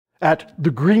At the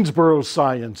Greensboro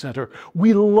Science Center,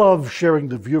 we love sharing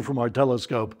the view from our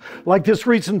telescope, like this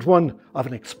recent one of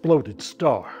an exploded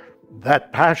star.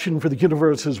 That passion for the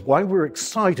universe is why we're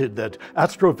excited that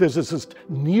astrophysicist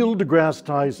Neil deGrasse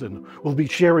Tyson will be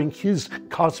sharing his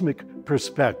cosmic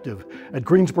perspective at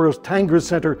Greensboro's Tanger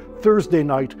Center Thursday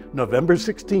night, November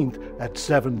 16th at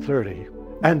 7:30.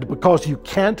 And because you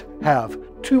can't have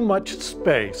too much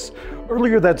space,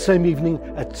 earlier that same evening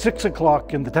at 6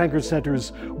 o'clock in the Tanger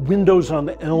Center's Windows on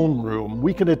Elm room,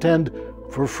 we can attend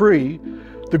for free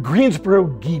the Greensboro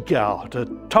Geek Out, a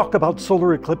talk about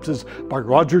solar eclipses by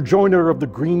Roger Joyner of the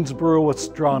Greensboro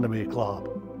Astronomy Club.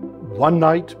 One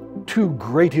night, two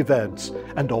great events,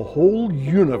 and a whole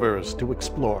universe to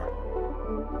explore.